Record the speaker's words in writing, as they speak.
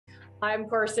I'm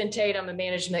Carson Tate. I'm a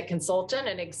management consultant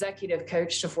and executive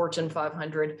coach to Fortune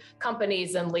 500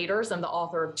 companies and leaders. I'm the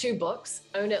author of 2 books,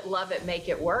 Own It, Love It, Make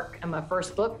It Work. And my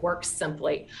first book, Work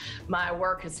Simply. My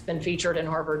work has been featured in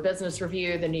Harvard Business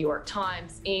Review, the New York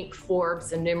Times, Inc.,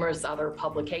 Forbes, and numerous other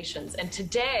publications. And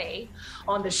today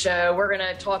on the show, we're going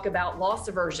to talk about loss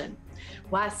aversion,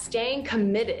 why staying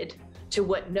committed to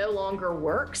what no longer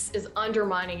works is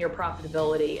undermining your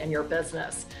profitability and your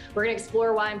business. We're going to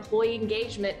explore why employee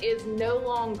engagement is no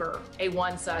longer a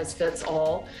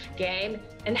one-size-fits-all game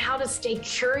and how to stay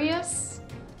curious,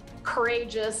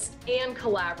 courageous, and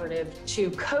collaborative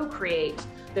to co-create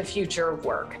the future of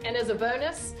work. And as a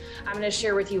bonus, I'm going to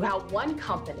share with you how one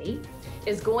company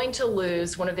is going to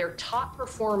lose one of their top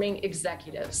performing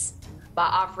executives by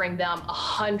offering them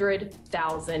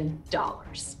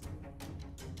 $100,000.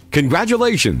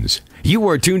 Congratulations! You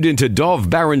are tuned into Dov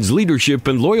Baron's Leadership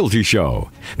and Loyalty Show,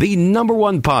 the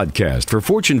 #1 podcast for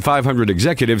Fortune 500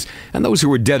 executives and those who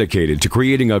are dedicated to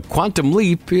creating a quantum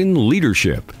leap in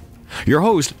leadership. Your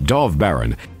host, Dov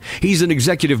Baron. He's an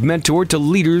executive mentor to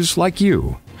leaders like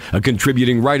you, a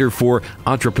contributing writer for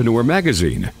Entrepreneur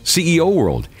Magazine, CEO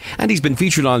World, and he's been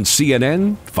featured on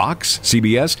CNN, Fox,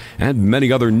 CBS, and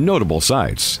many other notable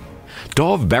sites.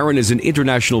 Dov Baron is an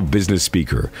international business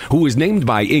speaker who was named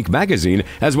by Inc. magazine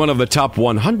as one of the top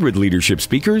 100 leadership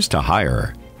speakers to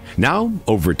hire. Now,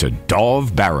 over to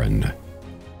Dov Baron.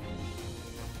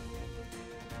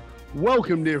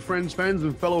 Welcome, dear friends, fans,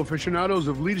 and fellow aficionados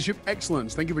of leadership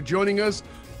excellence. Thank you for joining us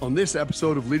on this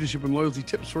episode of Leadership and Loyalty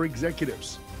Tips for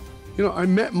Executives. You know, I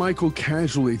met Michael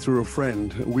casually through a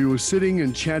friend. We were sitting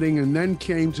and chatting and then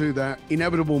came to that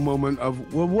inevitable moment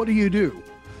of, well, what do you do?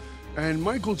 And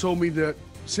Michael told me that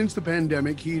since the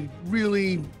pandemic, it'd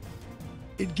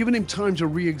given him time to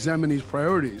re-examine his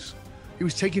priorities. He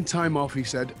was taking time off, he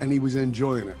said, and he was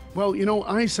enjoying it. Well, you know,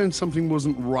 I sensed something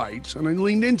wasn't right, and I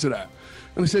leaned into that.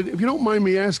 And I said, if you don't mind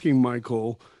me asking,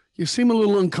 Michael, you seem a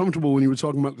little uncomfortable when you were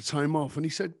talking about the time off. And he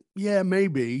said, yeah,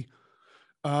 maybe.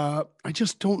 I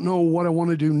just don't know what I want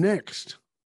to do next.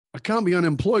 I can't be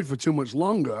unemployed for too much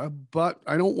longer, but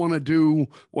I don't want to do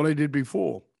what I did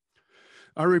before.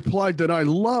 I replied that I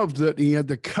loved that he had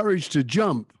the courage to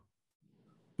jump.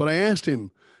 But I asked him,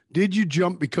 did you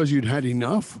jump because you'd had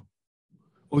enough?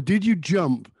 Or did you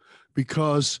jump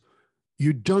because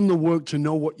you'd done the work to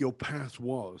know what your path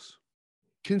was?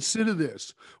 Consider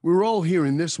this. We're all here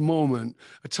in this moment,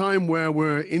 a time where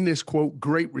we're in this, quote,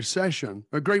 great recession,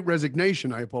 a great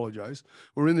resignation, I apologize.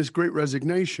 We're in this great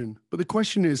resignation. But the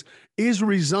question is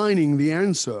resigning the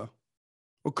answer?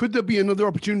 Or could there be another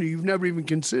opportunity you've never even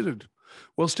considered?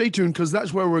 Well, stay tuned because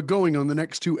that's where we're going on the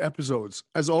next 2 episodes.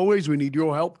 As always, we need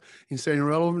your help in staying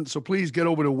relevant. So please get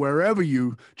over to wherever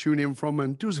you tune in from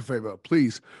and do us a favor.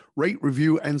 Please rate,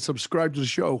 review, and subscribe to the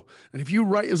show. And if you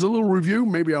write us a little review,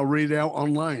 maybe I'll read it out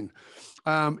online.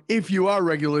 If you are a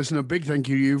regular listener, a big thank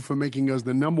you to you for making us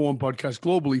the #1 podcast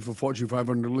globally for Fortune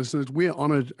 500 listeners. We are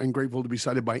honored and grateful to be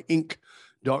cited by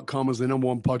Inc.com as the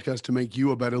 #1 podcast to make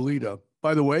you a better leader.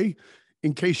 By the way,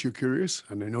 in case you're curious,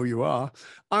 and I know you are,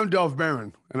 I'm Dov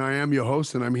Baron, and I am your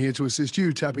host, and I'm here to assist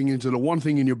you tapping into the one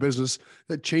thing in your business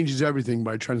that changes everything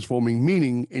by transforming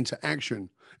meaning into action.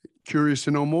 Curious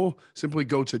to know more? Simply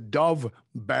go to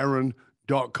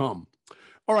dovbaron.com.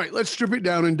 All right, let's strip it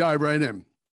down and dive right in.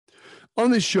 On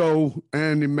this show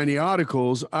and in many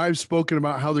articles, I've spoken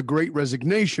about how the Great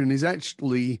Resignation is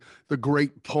actually the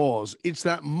great pause. It's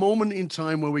that moment in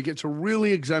time where we get to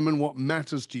really examine what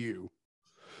matters to you.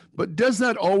 But does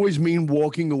that always mean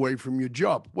walking away from your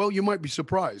job? Well, you might be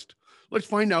surprised. Let's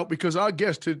find out because our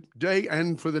guest today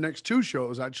and for the next 2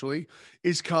 shows actually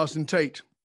is Carson Tate.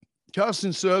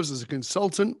 Carson serves as a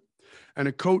consultant and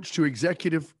a coach to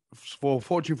executive for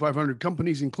Fortune 500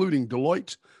 companies, including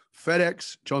Deloitte,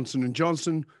 FedEx, Johnson &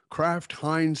 Johnson, Kraft,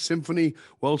 Heinz, Synchrony,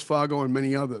 Wells Fargo, and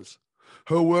many others.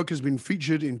 Her work has been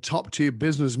featured in top-tier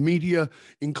business media,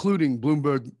 including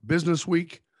Bloomberg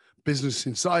Businessweek, Business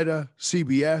Insider,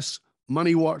 CBS,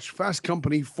 Money Watch, Fast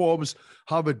Company, Forbes,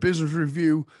 Harvard Business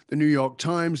Review, the New York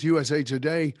Times, USA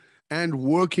Today, and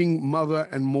Working Mother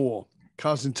and more.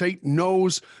 Carson Tate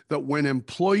knows that when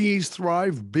employees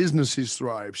thrive, businesses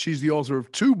thrive. She's the author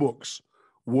of 2 books,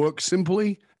 Work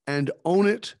Simply and Own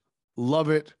It,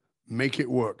 Love It, Make It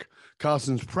Work.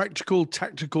 Carson's practical,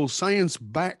 tactical,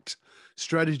 science-backed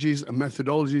strategies and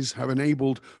methodologies have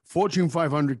enabled Fortune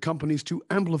 500 companies to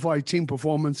amplify team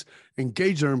performance,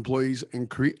 engage their employees, and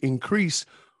increase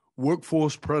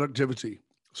workforce productivity.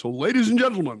 So, ladies and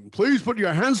gentlemen, please put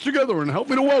your hands together and help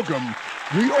me to welcome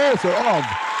the author of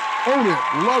Own It,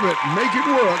 Love It, Make It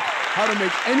Work, How to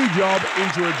Make Any Job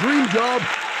into a Dream Job,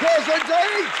 Carson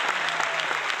Tate!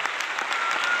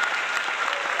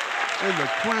 And the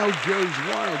crowd goes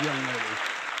wild, young lady.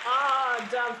 Oh,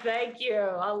 Dove, thank you.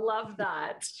 I love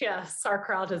that. Yes, our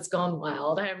crowd has gone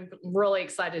wild. I'm really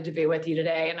excited to be with you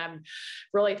today. And I'm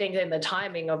really thinking the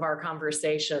timing of our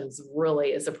conversations really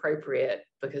is appropriate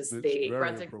because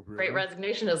It's Great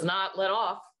Resignation is not let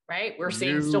off, right? We're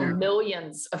seeing still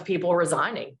millions of people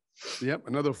resigning. Yep,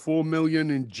 another 4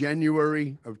 million in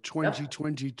January of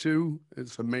 2022. Yep.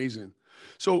 It's amazing.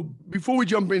 So before we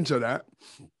jump into that,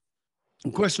 a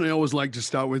question I always like to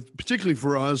start with, particularly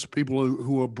for us, people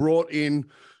who are brought in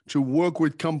to work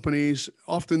with companies,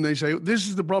 often they say, this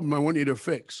is the problem I want you to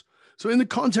fix. So in the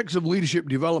context of leadership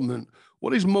development,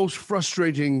 what is most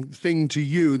frustrating thing to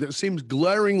you that seems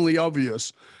glaringly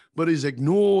obvious, but is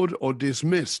ignored or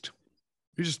dismissed?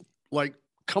 You're just like,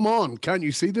 come on, can't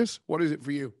you see this? What is it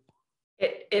for you?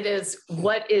 It is,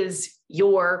 what is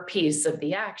your piece of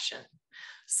the action?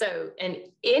 So in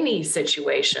any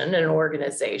situation, in an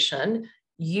organization,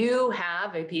 you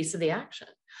have a piece of the action.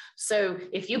 So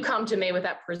if you come to me with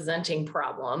that presenting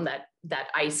problem, that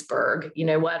iceberg, you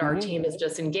know what, our team is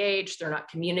disengaged, they're not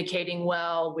communicating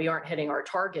well, we aren't hitting our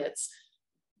targets.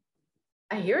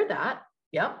 I hear that,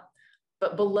 yep.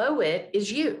 But below it is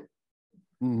you.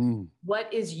 Mm-hmm.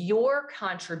 What is your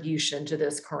contribution to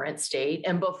this current state?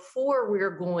 And before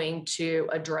we're going to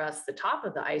address the top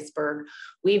of the iceberg,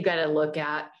 we've got to look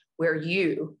at where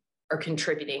you are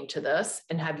contributing to this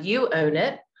and have you own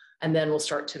it, and then we'll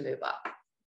start to move up.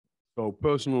 So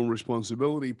personal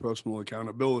responsibility, personal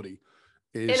accountability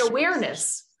is... And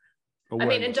awareness. I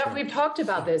mean, and Jeff, we've talked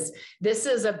about this. This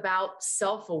is about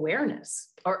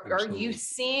self-awareness. Are you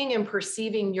seeing and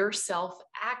perceiving yourself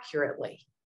accurately?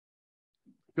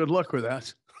 Good luck with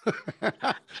that.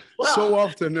 Well, so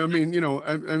often, I mean, you know,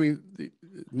 I mean,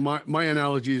 my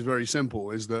analogy is very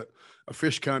simple, is that a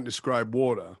fish can't describe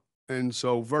water. And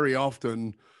so very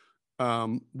often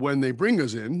when they bring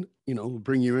us in, you know,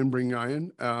 bring you in, bring I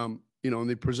in, you know, and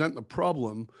they present the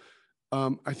problem,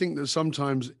 I think that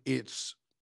sometimes it's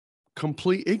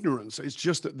complete ignorance. It's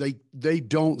just that they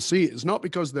don't see it. It's not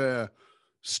because they're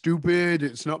stupid.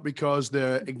 It's not because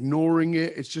they're ignoring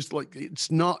it. It's just like,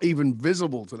 it's not even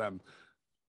visible to them.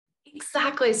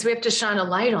 Exactly. So we have to shine a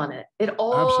light on it. It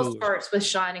all starts with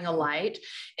shining a light,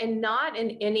 and not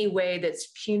in any way that's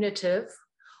punitive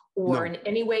or in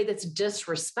any way that's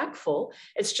disrespectful.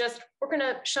 It's just, we're going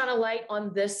to shine a light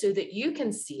on this so that you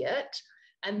can see it.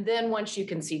 And then once you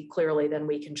can see clearly, then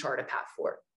we can chart a path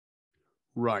forward.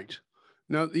 Right.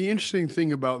 Now, the interesting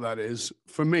thing about that is,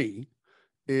 for me,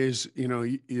 is, you know,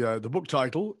 the book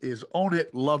title is Own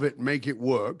It, Love It, Make It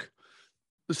Work.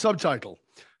 The subtitle,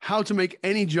 How to Make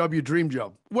Any Job Your Dream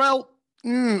Job. Well,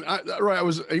 I'm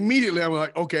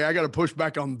like, okay, I got to push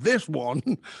back on this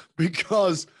one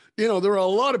because, you know, there are a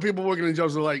lot of people working in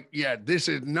jobs that are like, yeah, this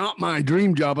is not my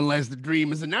dream job unless the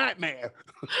dream is a nightmare.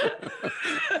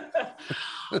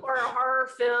 Or a horror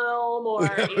film, or,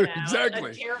 you know,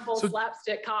 exactly. A terrible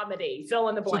slapstick comedy, fill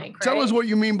in the blank. So tell us what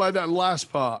you mean by that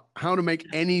last part. How to make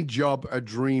any job a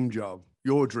dream job,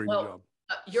 your dream job.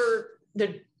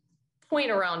 The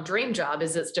point around dream job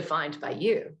is it's defined by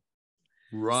you.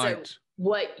 Right. So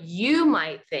what you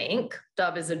might think,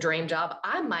 Dub, is a dream job,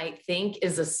 I might think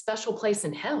is a special place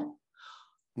in hell.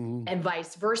 Mm-hmm. And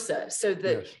vice versa. So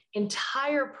the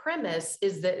entire premise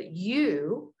is that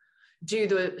you do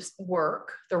the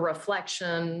work, the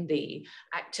reflection, the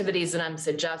activities that I'm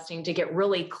suggesting to get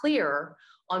really clear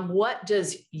on what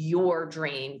does your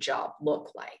dream job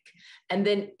look like? And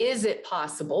then is it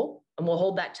possible, and we'll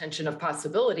hold that tension of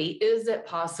possibility, is it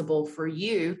possible for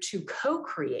you to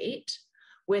co-create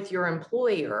with your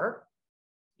employer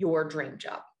your dream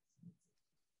job?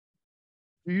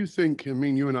 Do you think, I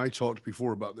mean, you and I talked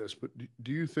before about this, but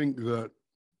do you think that,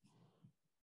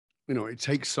 you know, it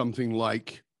takes something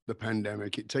like the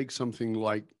pandemic, it takes something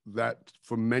like that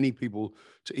for many people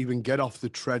to even get off the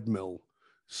treadmill,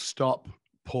 stop,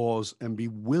 pause, and be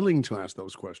willing to ask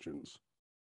those questions?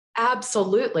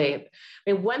 Absolutely.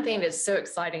 I mean, one thing that's so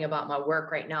exciting about my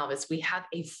work right now is we have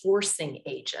a forcing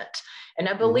agent. And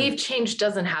I believe change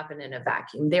doesn't happen in a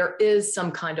vacuum. There is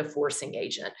some kind of forcing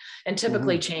agent. And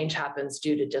typically change happens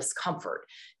due to discomfort.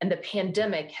 And the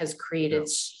pandemic has created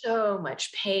so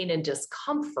much pain and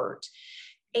discomfort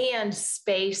and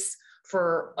space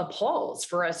for a pause,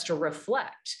 for us to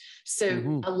reflect.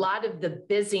 So a lot of the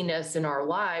busyness in our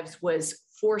lives was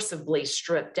forcibly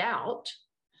stripped out.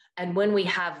 And when we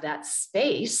have that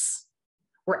space,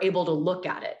 we're able to look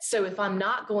at it. So if I'm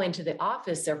not going to the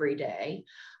office every day,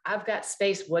 I've got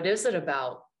space. What is it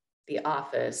about the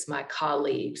office, my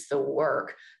colleagues, the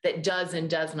work that does and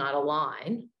does not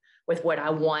align with what I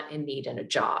want and need in a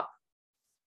job?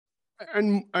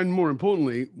 And more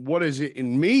importantly, what is it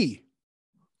in me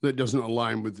that doesn't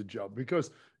align with the job, because,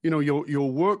 you know,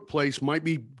 your workplace might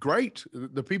be great.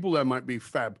 The people there might be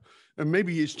fab, and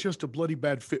maybe it's just a bloody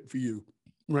bad fit for you,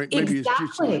 right? Maybe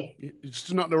Exactly. it's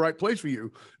just not the right place for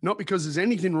you, not because there's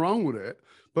anything wrong with it,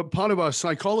 but part of our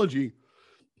psychology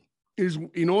is,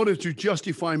 in order to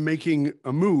justify making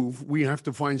a move, we have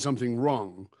to find something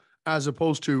wrong, as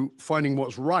opposed to finding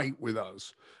what's right with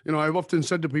us. You know, I've often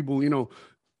said to people, you know,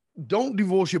 don't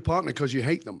divorce your partner because you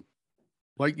hate them.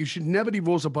 Like, you should never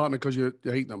divorce a partner because you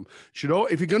hate them. If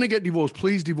you're going to get divorced,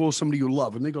 please divorce somebody you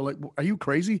love. And they go like, are you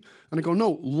crazy? And I go,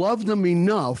 no, love them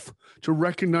enough to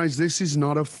recognize this is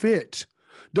not a fit.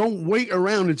 Don't wait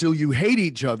around until you hate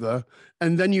each other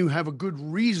and then you have a good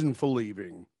reason for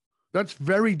leaving. That's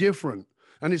very different.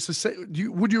 And it's the same.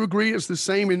 Would you agree it's the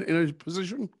same in a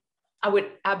position? I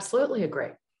would absolutely agree.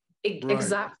 Right.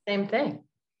 Exact same thing.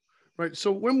 Right.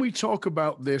 So when we talk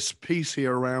about this piece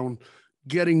here around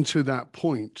getting to that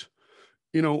point,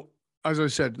 you know, as I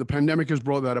said, the pandemic has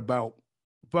brought that about,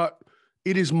 but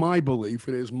it is my belief,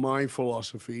 it is my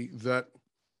philosophy that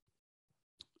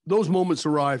those moments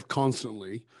arrive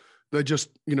constantly. They're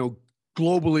just, you know,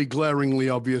 globally, glaringly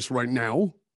obvious right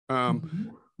now.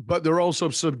 But they're also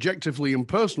subjectively and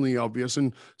personally obvious,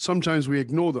 and sometimes we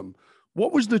ignore them.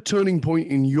 What was the turning point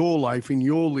in your life, in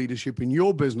your leadership, in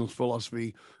your business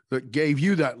philosophy that gave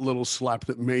you that little slap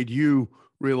that made you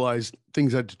realize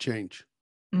things had to change?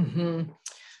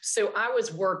 So I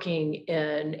was working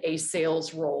in a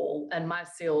sales role, and my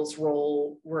sales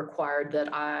role required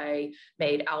that I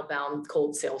made outbound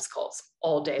cold sales calls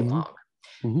all day long.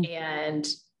 And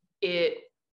it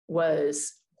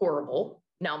was horrible.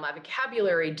 Now, my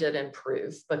vocabulary did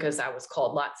improve because I was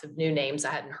called lots of new names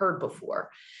I hadn't heard before.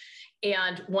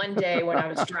 And one day when I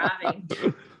was driving,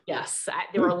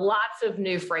 there were lots of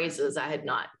new phrases I had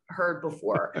not heard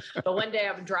before. But one day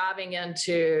I'm driving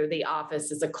into the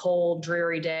office. It's a cold,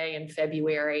 dreary day in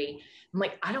February. I'm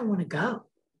like, I don't want to go.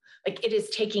 Like, it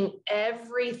is taking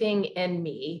everything in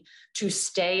me to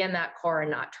stay in that car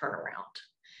and not turn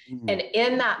around. And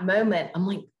in that moment, I'm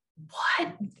like,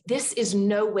 what? This is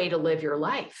no way to live your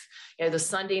life. You know, the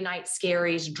Sunday night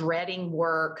scaries, dreading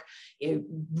work, you know,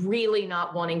 really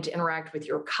not wanting to interact with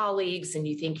your colleagues, and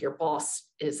you think your boss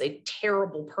is a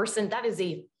terrible person. That is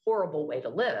a horrible way to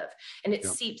live. And it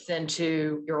seeps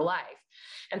into your life.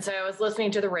 And so I was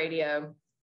listening to the radio,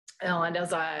 and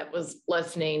as I was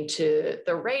listening to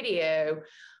the radio,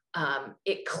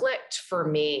 it clicked for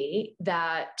me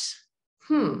that,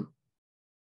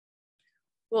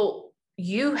 well,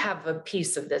 you have a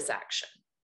piece of this action.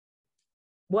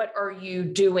 What are you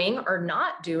doing or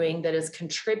not doing that is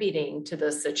contributing to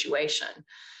this situation?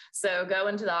 So go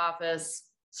into the office,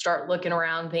 start looking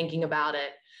around, thinking about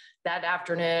it. That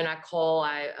afternoon, I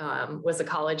was a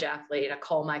college athlete. I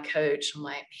call my coach. I'm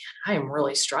like, man, I am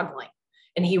really struggling.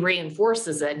 And he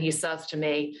reinforces it. And he says to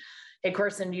me, hey,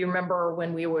 Carson, do you remember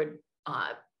when we would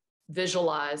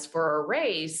visualize for a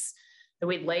race that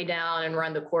we'd lay down and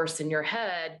run the course in your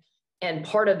head? And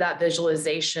part of that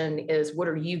visualization is, what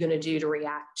are you going to do to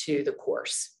react to the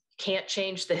course? Can't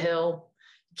change the hill.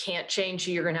 Can't change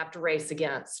who you're going to have to race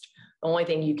against. The only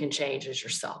thing you can change is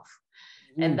yourself.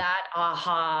 And that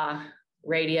aha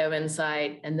radio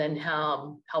insight, and then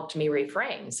helped me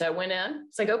reframe. So I went in,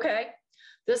 it's like, okay,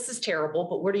 this is terrible,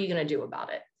 but what are you going to do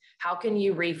about it? How can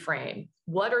you reframe?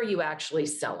 What are you actually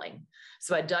selling?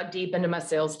 So I dug deep into my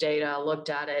sales data,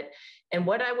 looked at it, and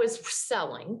what I was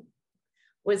selling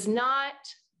was not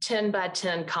 10 by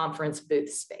 10 conference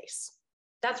booth space.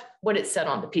 That's what it said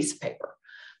on the piece of paper.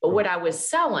 But what I was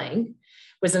selling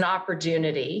was an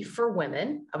opportunity for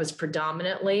women.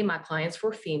 My clients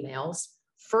were females,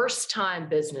 first-time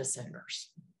business owners.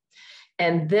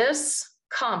 And this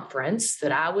conference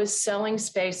that I was selling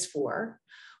space for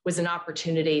was an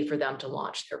opportunity for them to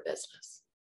launch their business.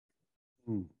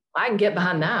 I can get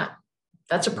behind that.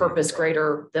 That's a purpose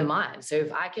greater than mine. So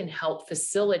if I can help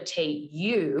facilitate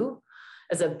you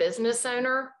as a business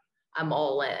owner, I'm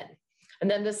all in.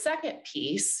 And then the second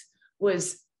piece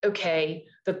was, okay,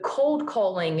 the cold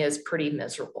calling is pretty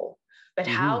miserable, but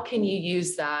how can you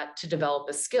use that to develop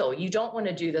a skill? You don't want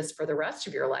to do this for the rest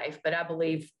of your life, but I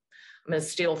believe, I'm going to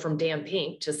steal from Dan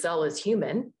Pink, to sell is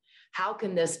human. How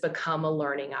can this become a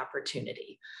learning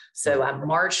opportunity? So I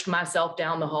marched myself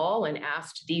down the hall and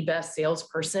asked the best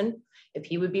salesperson if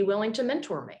he would be willing to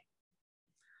mentor me.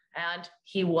 And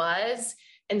he was,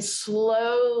 and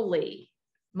slowly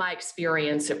my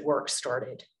experience at work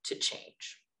started to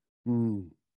change.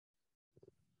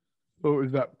 So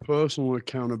is that personal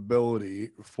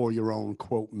accountability for your own,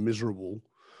 quote, miserable,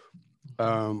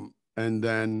 and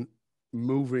then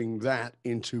moving that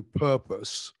into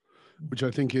purpose which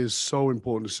I think is so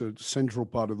important. It's a central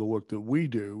part of the work that we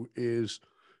do is,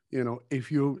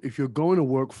 if you're going to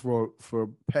work for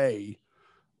pay,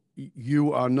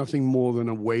 you are nothing more than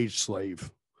a wage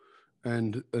slave.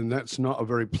 And that's not a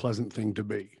very pleasant thing to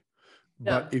be.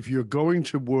 No. But if you're going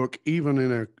to work even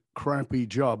in a crappy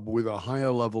job with a higher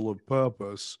level of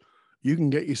purpose, you can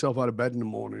get yourself out of bed in the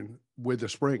morning with a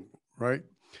spring, right?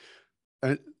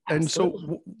 And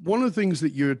so one of the things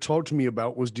that you talked to me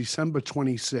about was December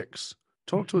 26th.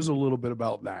 Talk to us a little bit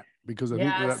about that, because I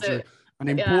think that's an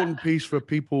important piece for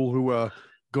people who are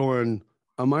going,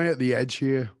 am I at the edge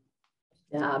here?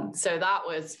 So that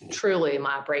was truly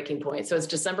my breaking point. So it's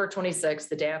December 26th,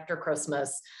 the day after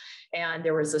Christmas, and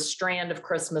there was a strand of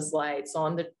Christmas lights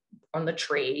on the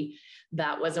tree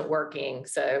that wasn't working.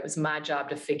 So it was my job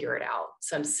to figure it out.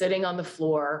 So I'm sitting on the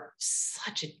floor,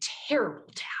 such a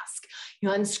terrible task.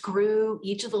 You unscrew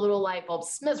each of the little light bulbs,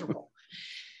 it's miserable.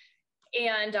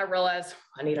 And I realized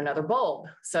I need another bulb.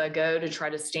 So I go to try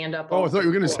to stand up. Oh, I thought you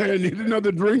were going to say I need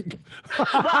another drink.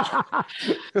 Well,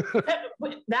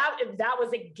 that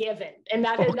was a given. And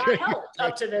that had not helped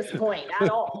up to this point at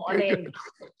all. I mean,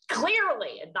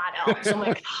 clearly it not helped. So I'm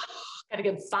like, got to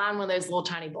go find one of those little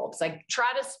tiny bulbs. I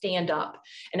try to stand up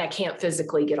and I can't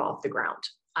physically get off the ground.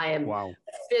 I am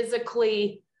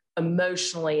physically,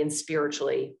 emotionally, and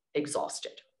spiritually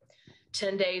exhausted.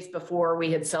 10 days before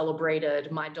we had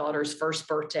celebrated my daughter's first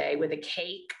birthday with a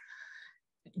cake,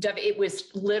 it was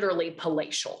literally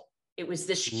palatial. It was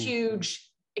this huge,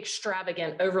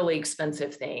 extravagant, overly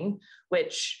expensive thing,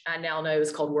 which I now know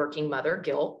is called working mother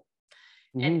guilt.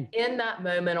 And in that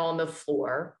moment on the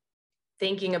floor,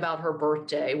 thinking about her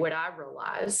birthday, what I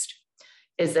realized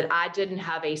is that I didn't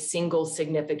have a single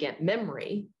significant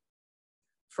memory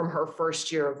from her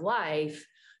first year of life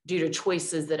due to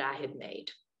choices that I had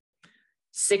made.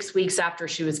 6 weeks after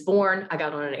she was born, I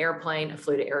got on an airplane, I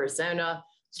flew to Arizona,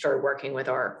 started working with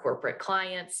our corporate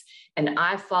clients, and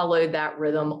I followed that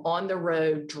rhythm on the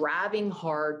road, driving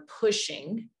hard,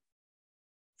 pushing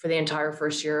for the entire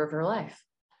first year of her life,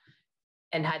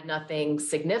 and had nothing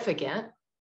significant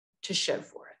to show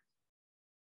for it.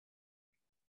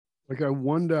 Like, I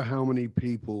wonder how many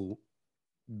people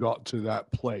got to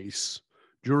that place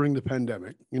during the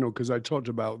pandemic, because I talked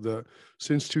about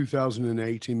since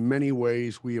 2008, in many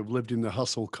ways, we have lived in the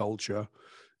hustle culture.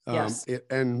 Yes.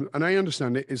 And I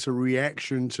understand it's a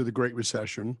reaction to the Great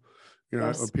Recession.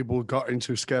 People got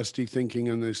into scarcity thinking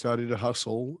and they started to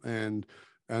hustle and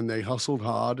they hustled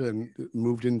hard and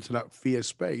moved into that fear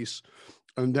space.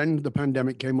 And then the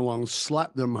pandemic came along,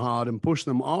 slapped them hard and pushed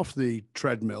them off the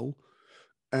treadmill.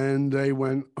 And they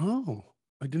went, oh,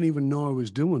 I didn't even know I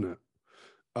was doing it.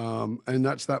 And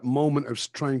that's that moment of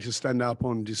trying to stand up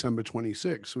on December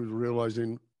 26th, was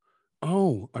realizing,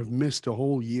 oh, I've missed a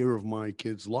whole year of my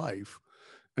kid's life.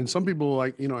 And some people are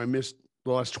like, I missed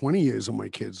the last 20 years of my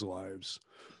kids' lives.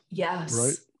 Yes.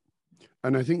 Right.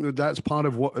 And I think that's part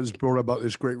of what has brought about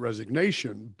this great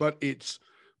resignation. But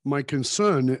my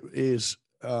concern is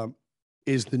the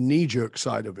knee-jerk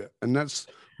side of it. And that's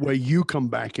where you come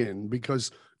back in,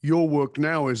 because your work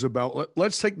now is about,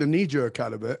 let's take the knee-jerk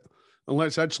out of it. And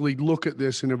let's actually look at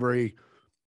this in a very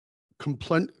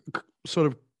sort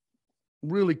of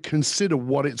really consider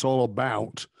what it's all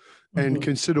about and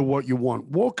consider what you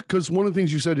want. Because one of the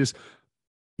things you said is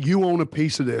you own a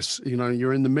piece of this.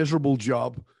 You're in the miserable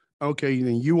job. Okay,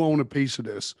 then you own a piece of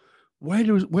this. Where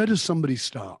does somebody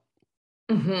start?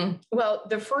 Well,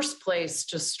 the first place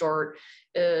to start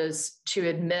is to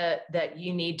admit that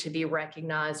you need to be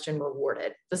recognized and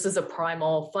rewarded. This is a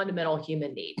primal, fundamental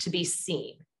human need, to be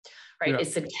seen. Right? Yeah.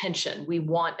 It's attention. We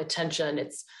want attention.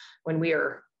 It's when we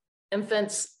are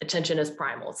infants, attention is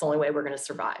primal. It's the only way we're going to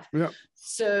survive. Yeah.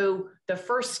 So the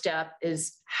first step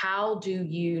is, how do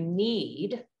you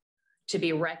need to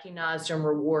be recognized and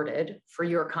rewarded for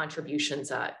your contributions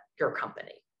at your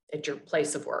company, at your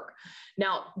place of work?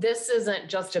 Now, this isn't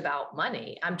just about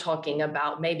money. I'm talking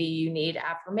about maybe you need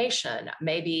affirmation.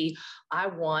 Maybe I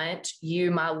want you,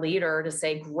 my leader, to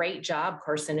say, great job,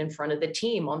 Carson, in front of the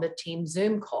team on the team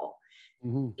Zoom call.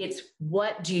 It's,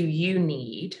 what do you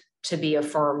need to be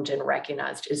affirmed and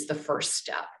recognized is the first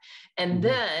step. And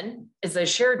then, as I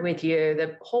shared with you,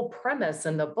 the whole premise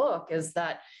in the book is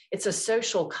that it's a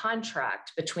social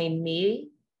contract between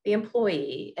me, the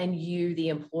employee, and you, the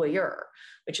employer,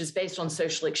 which is based on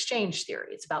social exchange theory.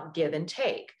 It's about give and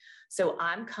take. So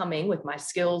I'm coming with my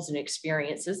skills and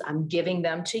experiences, I'm giving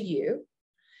them to you.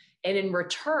 And in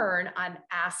return, I'm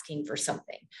asking for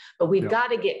something. But we've got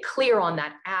to get clear on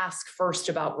that ask first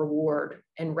about reward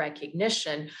and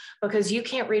recognition, because you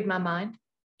can't read my mind.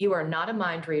 You are not a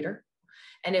mind reader.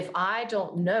 And if I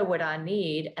don't know what I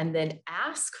need and then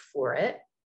ask for it,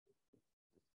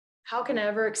 how can I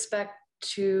ever expect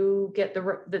to get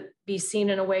be seen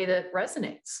in a way that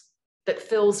resonates, that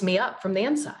fills me up from the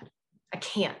inside? I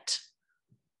can't.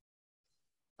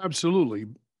 Absolutely.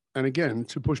 And again,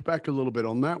 to push back a little bit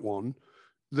on that one,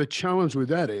 the challenge with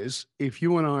that is if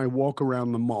you and I walk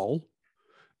around the mall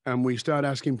and we start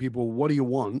asking people, what do you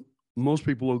want? Most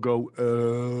people will go,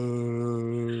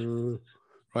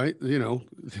 right? You know,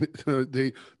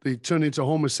 they turn into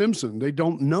Homer Simpson. They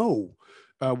don't know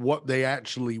what they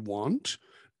actually want.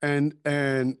 And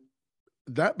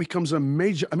that becomes a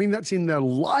major, I mean, that's in their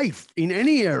life in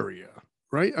any area,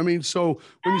 right? I mean, so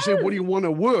when you say, what do you want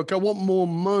to work? I want more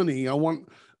money. I want,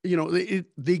 you know,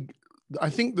 I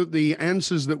think that the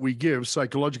answers that we give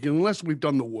psychologically, unless we've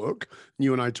done the work,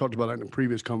 you and I talked about that in a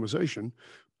previous conversation,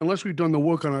 unless we've done the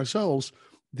work on ourselves,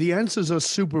 the answers are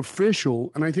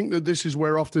superficial. And I think that this is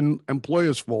where often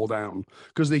employers fall down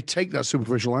because they take that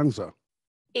superficial answer.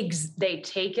 They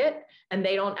take it and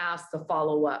they don't ask the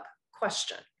follow-up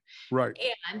question. Right.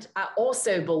 And I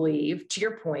also believe, to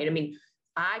your point, I mean,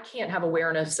 I can't have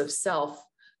awareness of self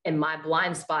and my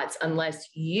blind spots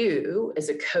unless you, as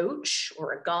a coach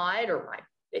or a guide or my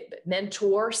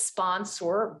mentor,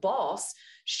 sponsor, boss,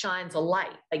 shines a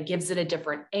light, like gives it a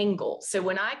different angle. So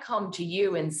when I come to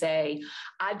you and say,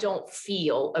 I don't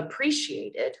feel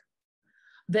appreciated,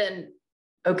 then,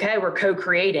 okay, we're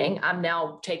co-creating. I'm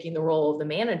now taking the role of the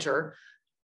manager.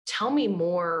 Tell me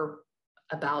more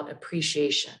about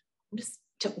appreciation.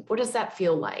 What does that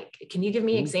feel like? Can you give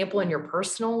me an example in your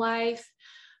personal life?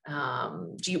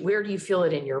 Where do you feel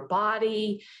it in your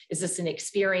body? Is this an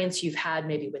experience you've had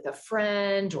maybe with a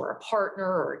friend or a partner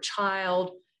or a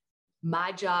child?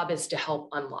 My job is to help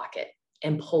unlock it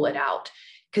and pull it out,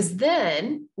 because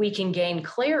then we can gain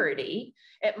clarity.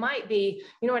 It might be,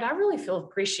 you know what, I really feel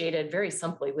appreciated very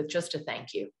simply with just a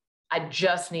thank you. I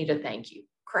just need a thank you.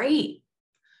 Great.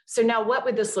 So now what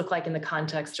would this look like in the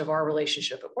context of our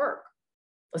relationship at work?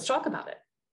 Let's talk about it.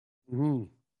 Mm-hmm.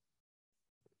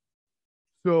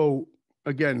 So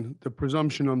again, the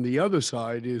presumption on the other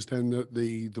side is then that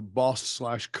the boss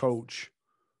 / coach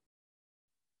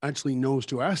actually knows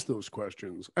to ask those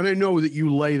questions. And I know that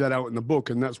you lay that out in the book,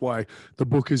 and that's why the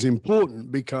book is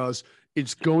important, because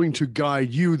it's going to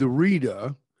guide you, the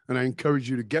reader, and I encourage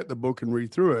you to get the book and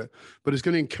read through it, but it's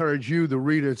going to encourage you, the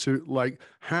reader, to like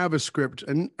have a script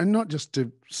and not just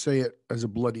to say it as a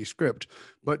bloody script,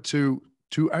 but to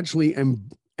actually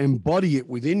embody it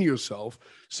within yourself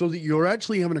so that you're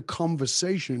actually having a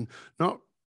conversation, not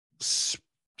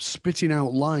spitting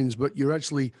out lines, but you're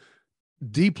actually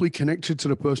deeply connected to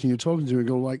the person you're talking to and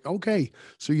go like, okay,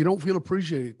 so you don't feel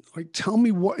appreciated. Like, tell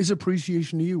me, what is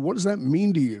appreciation to you? What does that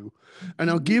mean to you? And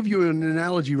I'll give you an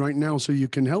analogy right now so you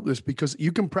can help this, because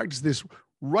you can practice this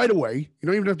right away. You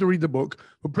don't even have to read the book,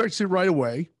 but practice it right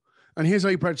away. And here's how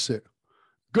you practice it.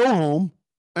 Go home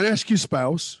and ask your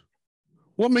spouse,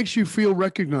 what makes you feel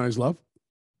recognized, love?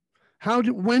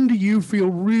 When do you feel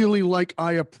really like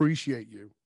I appreciate you?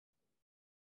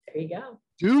 There you go.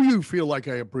 Do you feel like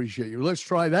I appreciate you? Let's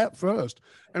try that first.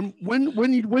 And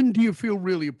when do you feel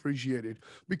really appreciated?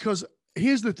 Because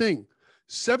here's the thing,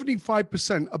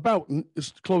 75%, about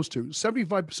close to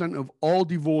 75% of all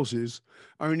divorces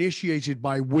are initiated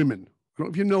by women. I don't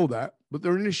know if you know that, but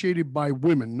they're initiated by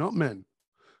women, not men,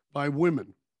 by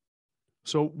women.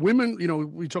 So women, you know,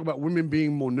 we talk about women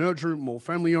being more nurturing, more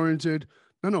family oriented.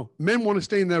 No, men want to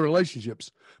stay in their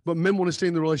relationships, but men want to stay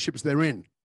in the relationships they're in.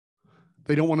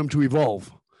 They don't want them to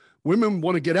evolve. Women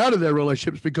want to get out of their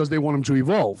relationships because they want them to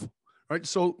evolve, right?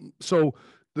 So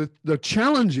the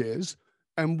challenge is,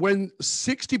 and when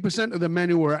 60% of the men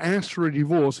who were asked for a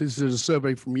divorce, this is a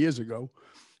survey from years ago,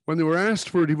 when they were asked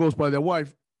for a divorce by their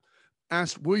wife,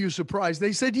 asked, were you surprised?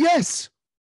 They said yes.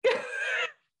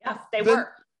 Yes, they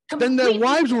were. Then their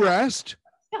wives were asked,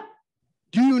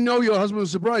 do you know your husband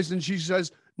was surprised? And she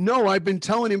says, no, I've been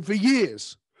telling him for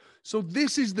years. So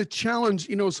this is the challenge,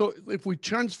 you know, so if we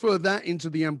transfer that into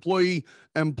the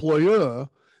employer,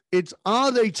 it's,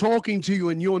 are they talking to you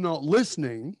and you're not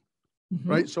listening,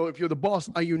 right? So if you're the boss,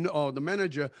 or the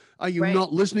manager, are you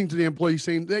not listening to the employee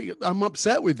saying, hey, I'm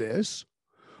upset with this?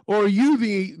 Or are you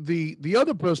the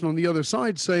other person on the other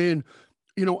side saying,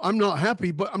 you know, I'm not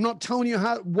happy, but I'm not telling you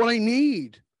what I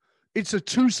need. It's a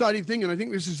two-sided thing. And I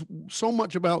think this is so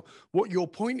much about what your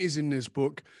point is in this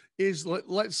book is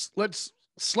let's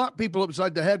slap people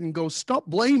upside the head and go, stop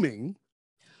blaming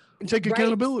and take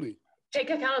accountability. Take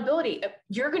accountability.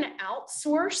 You're going to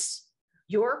outsource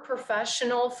your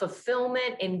professional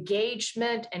fulfillment,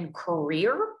 engagement, and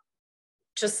career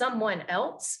to someone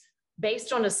else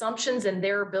based on assumptions and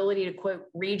their ability to, quote,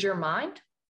 read your mind.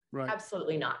 Right.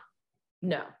 Absolutely not.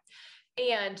 No.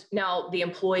 And now the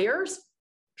employer's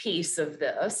piece of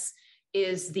this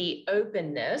is the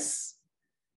openness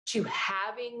to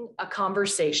having a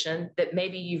conversation that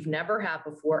maybe you've never had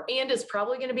before and is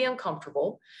probably going to be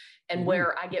uncomfortable. And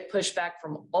where I get pushback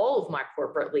from all of my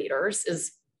corporate leaders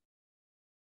is,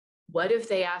 what if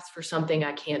they ask for something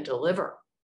I can't deliver?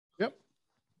 Yep.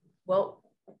 Well,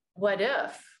 what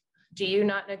if? Do you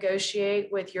not negotiate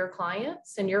with your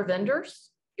clients and your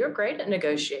vendors? You're great at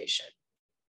negotiation.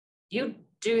 You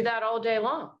do that all day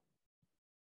long.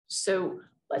 So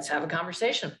let's have a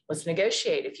conversation. Let's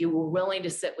negotiate if you were willing to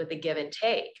sit with the give and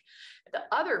take. The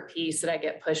other piece that I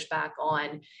get pushed back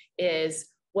on is,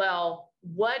 well,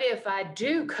 what if I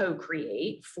do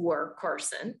co-create for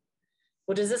Carson?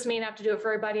 Well, does this mean I have to do it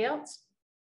for everybody else?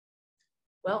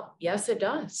 Well, yes, it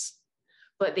does.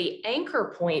 But the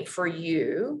anchor point for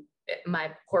you,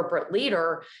 my corporate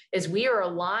leader, is we are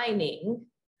aligning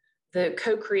the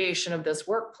co-creation of this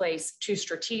workplace to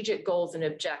strategic goals and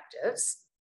objectives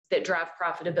that drive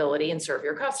profitability and serve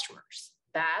your customers.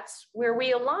 That's where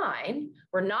we align.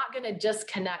 We're not going to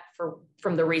disconnect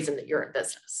from the reason that you're in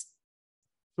business.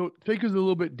 So take us a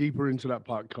little bit deeper into that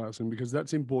part, Carson, because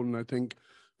that's important, I think,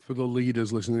 for the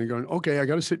leaders listening. They're going, okay, I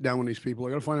got to sit down with these people. I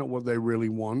got to find out what they really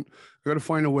want. I got to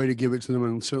find a way to give it to them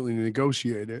and certainly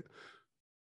negotiate it.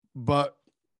 But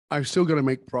I've still got to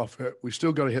make profit. We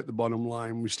still got to hit the bottom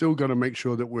line. We still got to make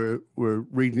sure that we're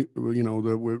reading,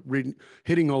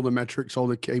 hitting all the metrics, all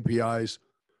the KPIs.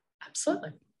 Absolutely.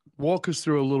 Walk us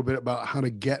through a little bit about how to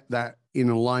get that in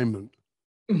alignment.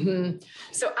 Mm-hmm.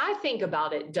 So I think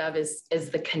about it, Dove, as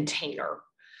the container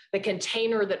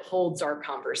that holds our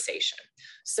conversation.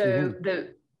 So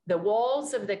the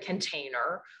walls of the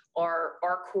container are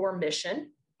our core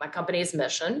mission, my company's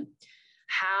mission,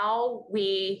 how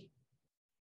we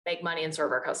make money and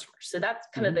serve our customers. So that's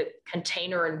kind of the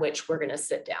container in which we're going to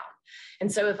sit down.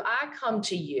 And so if I come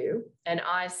to you and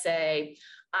I say,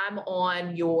 I'm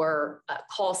on your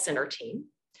call center team.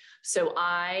 So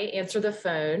I answer the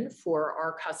phone for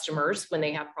our customers when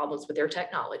they have problems with their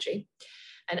technology.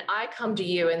 And I come to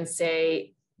you and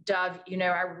say, Dove,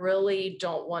 I really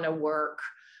don't want to work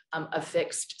a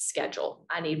fixed schedule.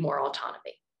 I need more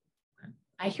autonomy.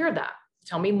 I hear that.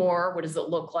 Tell me more. What does it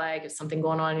look like? Is something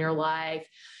going on in your life?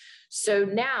 So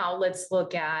now let's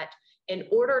look at, in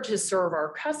order to serve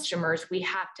our customers, we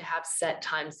have to have set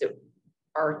times that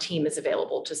our team is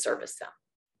available to service them.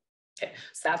 Okay,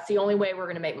 so that's the only way we're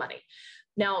going to make money.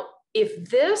 Now, if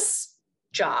this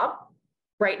job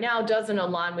right now doesn't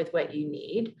align with what you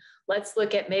need, let's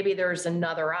look at maybe there's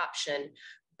another option,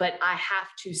 but I have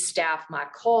to staff my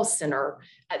call center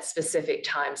at specific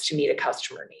times to meet a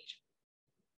customer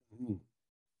need.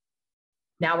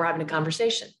 Now we're having a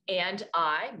conversation. And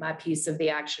my piece of the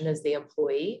action as the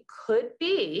employee could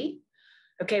be,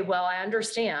 okay, well, I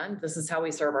understand this is how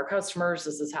we serve our customers.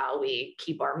 This is how we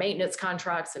keep our maintenance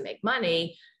contracts and make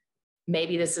money.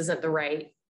 Maybe this isn't the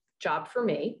right job for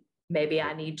me. Maybe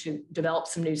I need to develop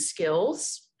some new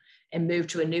skills and move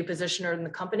to a new position in the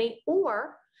company,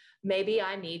 or maybe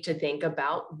I need to think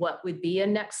about what would be a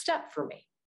next step for me.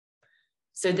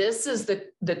 So this is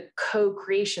the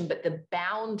co-creation, but the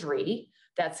boundary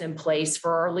that's in place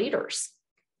for our leaders.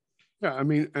 Yeah, I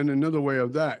mean, and another way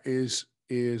of that is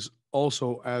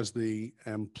also as the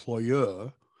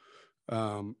employer,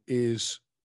 is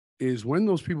when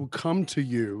those people come to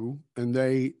you and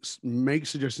they make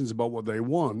suggestions about what they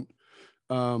want,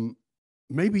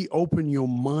 maybe open your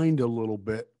mind a little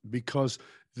bit, because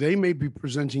they may be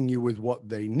presenting you with what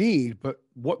they need, but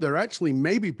what they're actually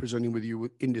maybe presenting with you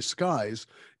in disguise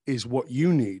is what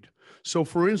you need. So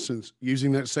for instance,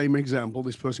 using that same example,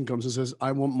 this person comes and says,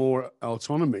 I want more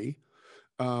autonomy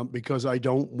because I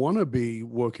don't want to be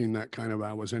working that kind of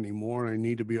hours anymore. I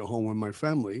need to be at home with my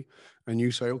family. And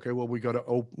you say, okay, well, we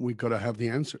got to have the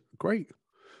answer. Great.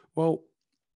 Well,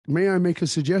 may I make a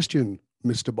suggestion,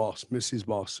 Mr. Boss, Mrs.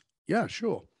 Boss? Yeah,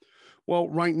 sure. Well,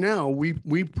 right now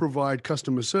we provide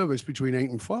customer service between 8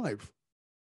 and 5.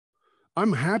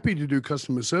 I'm happy to do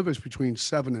customer service between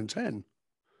 7 and 10.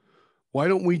 Why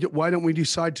don't we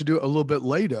decide to do it a little bit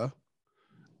later?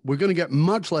 We're going to get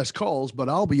much less calls, but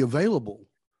I'll be available,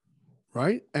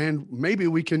 right? And maybe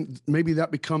that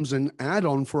becomes an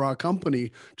add-on for our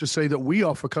company to say that we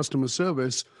offer customer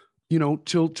service,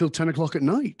 till 10 o'clock at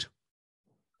night.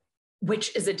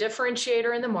 Which is a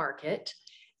differentiator in the market.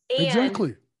 And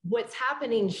exactly. What's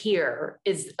happening here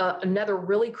is another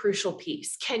really crucial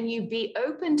piece. Can you be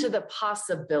open to the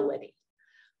possibility?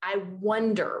 I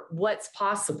wonder what's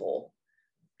possible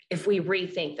if we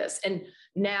rethink this. And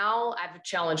now I've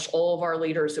challenged all of our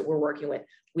leaders that we're working with.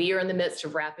 We are in the midst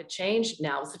of rapid change.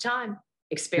 Now's the time.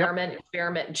 experiment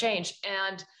and change.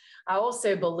 And I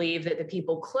also believe that the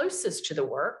people closest to the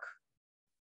work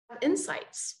have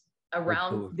insights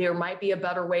around there might be a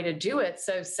better way to do it.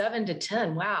 So 7 to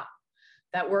 10, wow,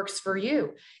 that works for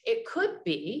you. It could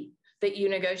be that you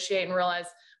negotiate and realize,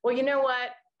 well, you know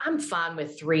what? I'm fine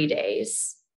with 3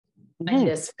 days in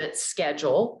this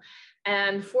schedule.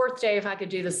 And 4th day, if I could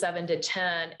do the 7 to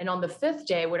 10. And on the 5th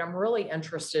day, what I'm really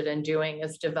interested in doing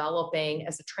is developing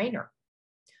as a trainer.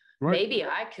 Right. Maybe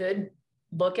I could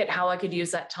look at how I could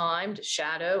use that time to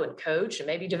shadow and coach and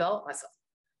maybe develop myself.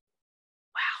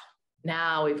 Wow.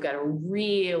 Now we've got a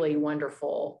really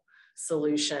wonderful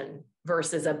solution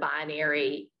versus a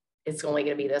binary. It's only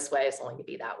going to be this way. It's only going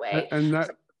to be that way. And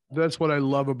that's what I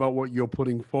love about what you're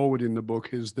putting forward in the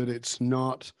book, is that it's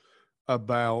not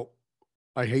about,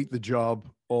 I hate the job,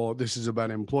 or this is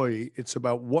about employee. It's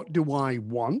about, what do I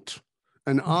want?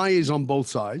 And I is on both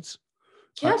sides.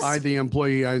 Yes. I, the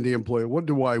employee, I, the employer. What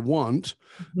do I want?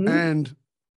 And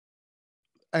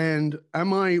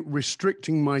am I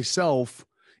restricting myself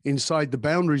inside the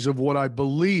boundaries of what I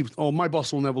believe? Oh, my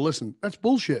boss will never listen. That's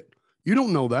bullshit. You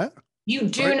don't know that. You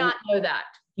do not know that.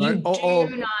 You do not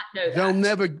know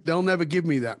that. They'll never give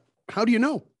me that. How do you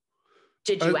know?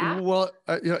 Did you ask? Well,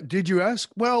 did you ask?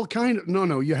 Well, kind of.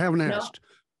 No, you haven't asked.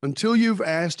 Until you've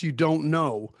asked, you don't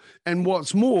know. And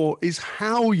what's more is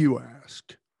how you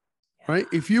ask. Right?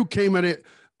 If you came at it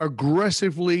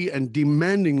aggressively and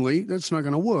demandingly, that's not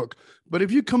going to work. But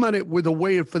if you come at it with a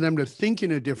way for them to think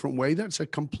in a different way, that's a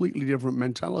completely different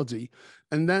mentality.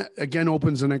 And that, again,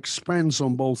 opens and expands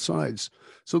on both sides.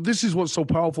 So this is what's so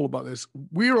powerful about this.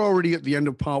 We're already at the end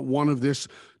of part 1 of this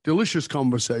delicious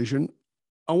conversation.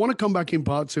 I want to come back in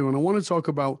part 2, and I want to talk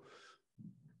about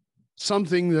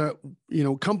something that,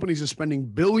 companies are spending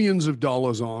billions of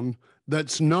dollars on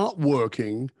that's not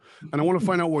working. And I want to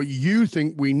find out what you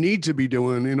think we need to be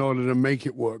doing in order to make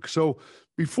it work. So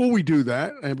before we do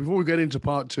that, and before we get into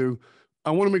part 2,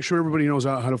 I want to make sure everybody knows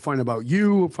how to find about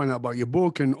you, find out about your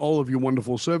book and all of your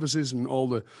wonderful services and all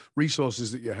the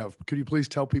resources that you have. Could you please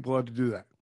tell people how to do that?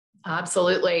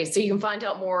 Absolutely. So you can find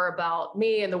out more about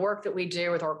me and the work that we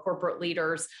do with our corporate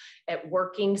leaders at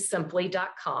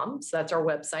workingsimply.com. So that's our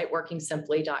website,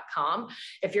 workingsimply.com.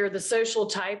 If you're the social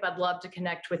type, I'd love to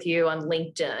connect with you on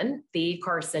LinkedIn, the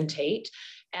Carson Tate.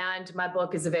 And my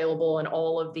book is available in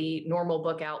all of the normal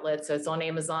book outlets. So it's on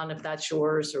Amazon, if that's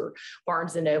yours, or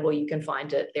Barnes & Noble, you can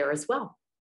find it there as well.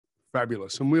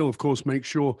 Fabulous. And we'll, of course, make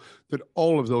sure that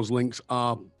all of those links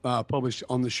are published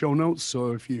on the show notes.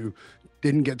 So if you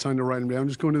didn't get time to write them down,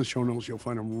 just go into the show notes. You'll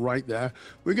find them right there.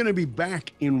 We're going to be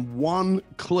back in one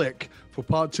click for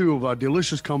part 2 of our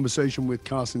delicious conversation with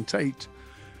Carson Tate.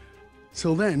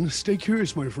 So then, stay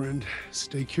curious, my friend.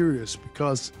 Stay curious,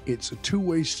 because it's a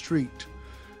two-way street.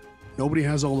 Nobody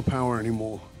has all the power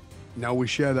anymore. Now we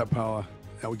share that power.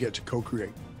 Now we get to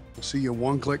co-create. We'll see you in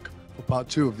one click for part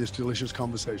 2 of this delicious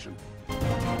conversation.